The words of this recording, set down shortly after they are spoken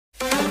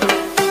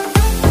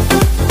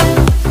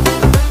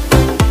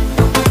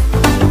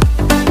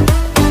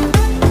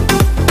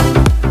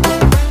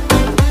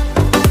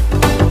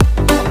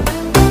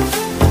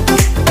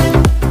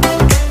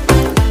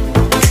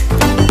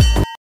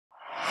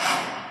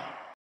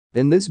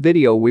In this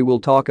video we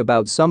will talk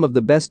about some of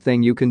the best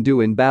thing you can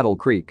do in Battle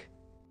Creek,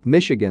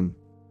 Michigan.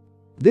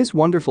 This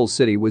wonderful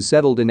city was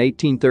settled in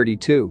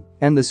 1832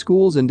 and the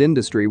schools and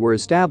industry were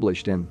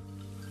established in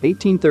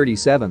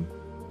 1837.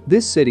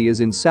 This city is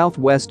in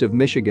southwest of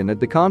Michigan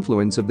at the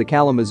confluence of the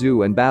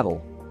Kalamazoo and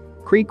Battle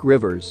Creek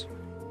rivers.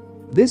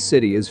 This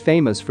city is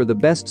famous for the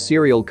best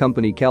cereal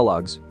company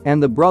Kellogg's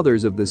and the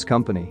brothers of this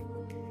company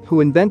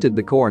who invented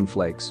the corn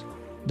flakes.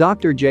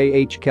 Dr.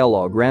 J.H.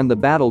 Kellogg ran the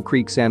Battle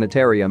Creek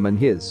Sanitarium and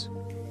his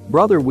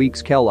brother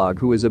Weeks Kellogg,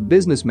 who is a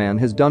businessman,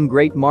 has done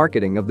great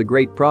marketing of the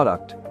great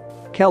product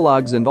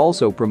Kellogg's and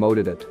also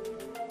promoted it.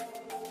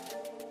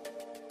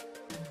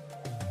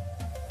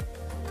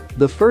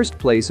 The first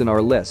place in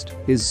our list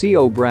is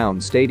C.O. Brown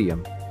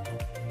Stadium.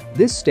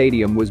 This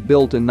stadium was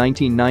built in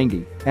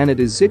 1990 and it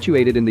is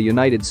situated in the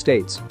United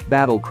States,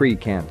 Battle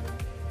Creek, and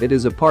it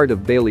is a part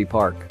of Bailey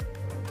Park.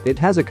 It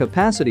has a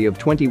capacity of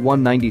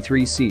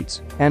 2193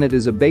 seats and it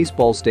is a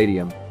baseball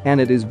stadium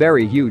and it is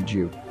very huge.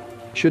 You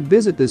should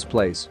visit this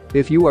place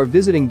if you are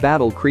visiting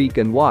Battle Creek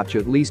and watch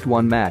at least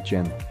one match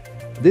in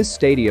this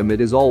stadium. It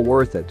is all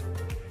worth it.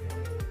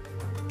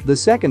 The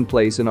second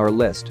place in our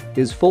list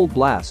is Full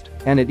Blast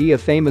and it is a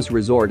famous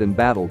resort in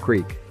Battle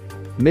Creek,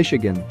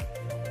 Michigan.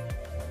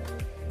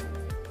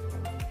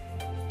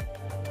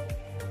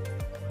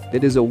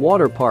 It is a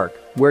water park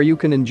where you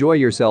can enjoy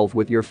yourself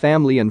with your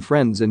family and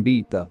friends and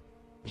beat the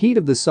heat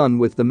of the sun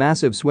with the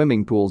massive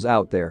swimming pools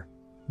out there.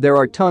 There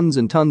are tons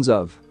and tons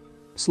of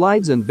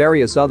slides and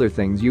various other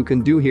things you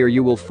can do here.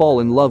 You will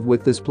fall in love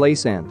with this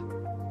place and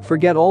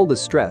forget all the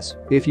stress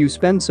if you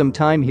spend some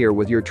time here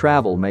with your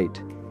travel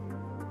mate.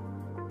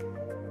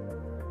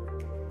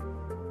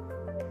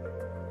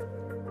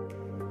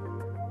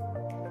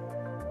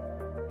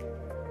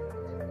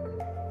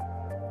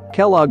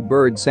 Kellogg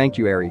Bird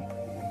Sanctuary.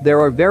 There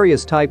are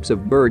various types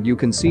of bird you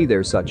can see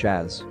there, such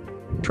as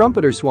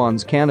trumpeter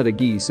swans, Canada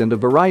geese, and a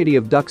variety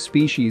of duck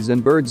species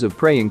and birds of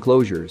prey.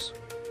 Enclosures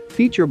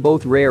feature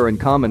both rare and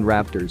common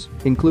raptors,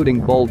 including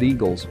bald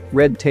eagles,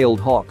 red-tailed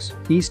hawks,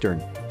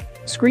 eastern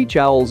screech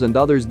owls and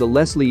others. The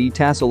Leslie E.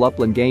 Tassel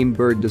Upland Game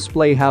Bird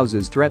Display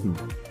houses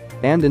threatened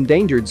and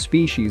endangered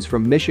species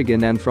from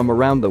Michigan and from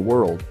around the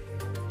world.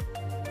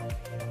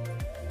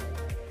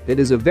 It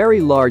is a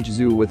very large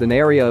zoo with an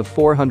area of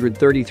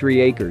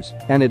 433 acres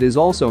and it is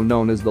also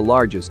known as the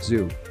largest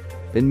zoo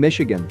in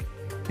Michigan.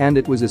 And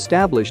it was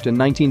established in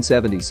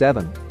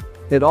 1977.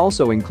 It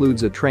also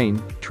includes a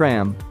train,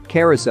 tram,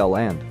 carousel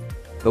and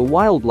a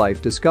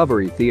wildlife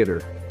discovery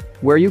theater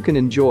where you can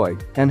enjoy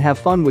and have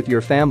fun with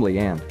your family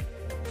and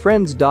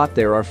friends.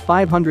 There are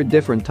 500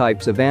 different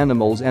types of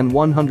animals and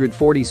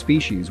 140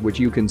 species which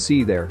you can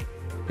see there,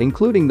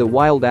 including the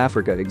Wild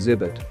Africa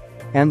exhibit.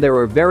 And there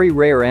are very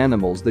rare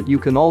animals that you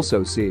can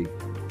also see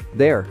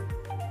there.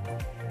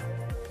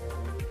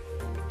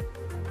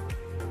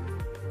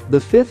 The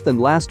fifth and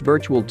last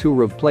virtual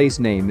tour of place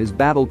name is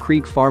Battle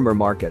Creek Farmer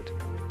Market.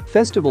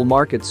 Festival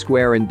Market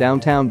Square in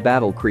downtown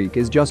Battle Creek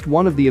is just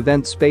one of the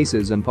event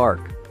spaces and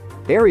park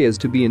areas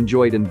to be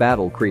enjoyed in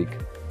Battle Creek.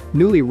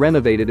 Newly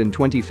renovated in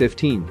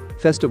 2015,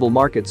 Festival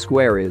Market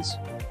Square is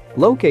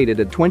located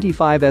at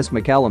 25S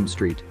McCallum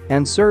Street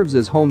and serves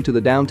as home to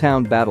the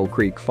downtown Battle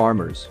Creek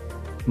Farmers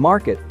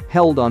Market,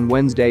 held on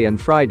Wednesday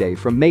and Friday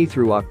from May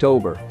through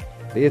October.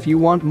 If you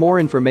want more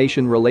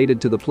information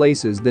related to the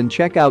places, then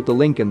check out the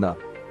link in the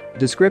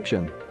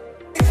description.